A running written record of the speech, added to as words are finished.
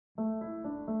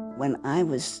When I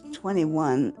was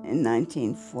 21 in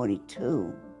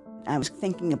 1942, I was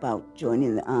thinking about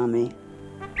joining the Army.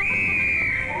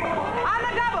 On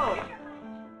the double!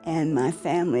 And my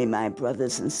family, my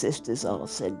brothers and sisters all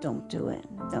said, don't do it,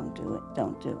 don't do it,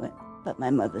 don't do it. But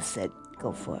my mother said,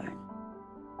 go for it.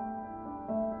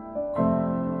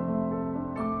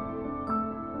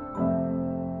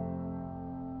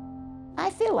 I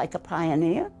feel like a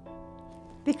pioneer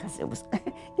because it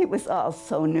was all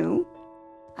so new.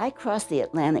 I crossed the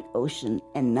Atlantic Ocean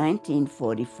in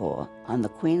 1944 on the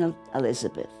Queen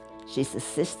Elizabeth. She's the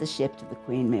sister ship to the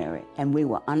Queen Mary, and we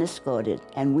were unescorted,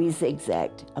 and we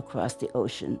zigzagged across the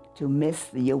ocean to miss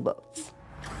the U-boats.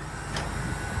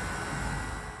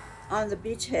 On the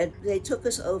beachhead, they took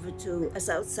us over to a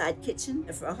Southside kitchen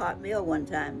for a hot meal one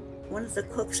time. One of the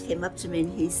cooks came up to me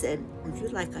and he said, would you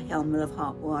like a helmet of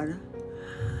hot water?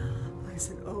 I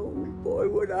said, oh boy,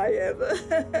 would I ever.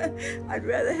 I'd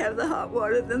rather have the hot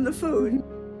water than the food.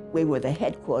 We were the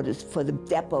headquarters for the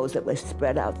depots that were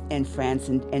spread out in France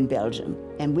and Belgium.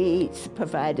 And we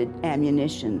provided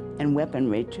ammunition and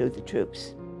weaponry to the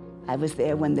troops. I was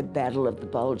there when the Battle of the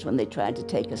Bulge, when they tried to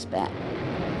take us back.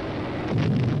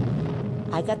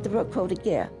 I got the Rokota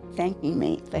gear, thanking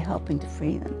me for helping to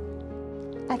free them.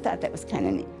 I thought that was kind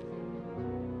of neat.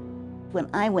 When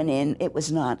I went in, it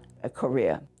was not a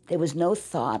career. There was no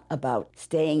thought about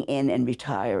staying in and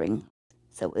retiring.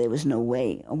 So there was no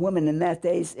way. A woman in that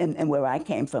days, and where I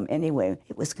came from anyway,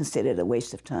 it was considered a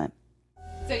waste of time.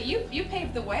 So you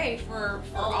paved the way for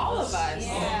all of us.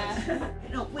 Yeah.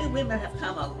 You know, we women have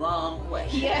come a long way.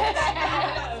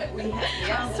 Yes. We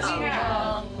have come a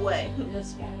long way.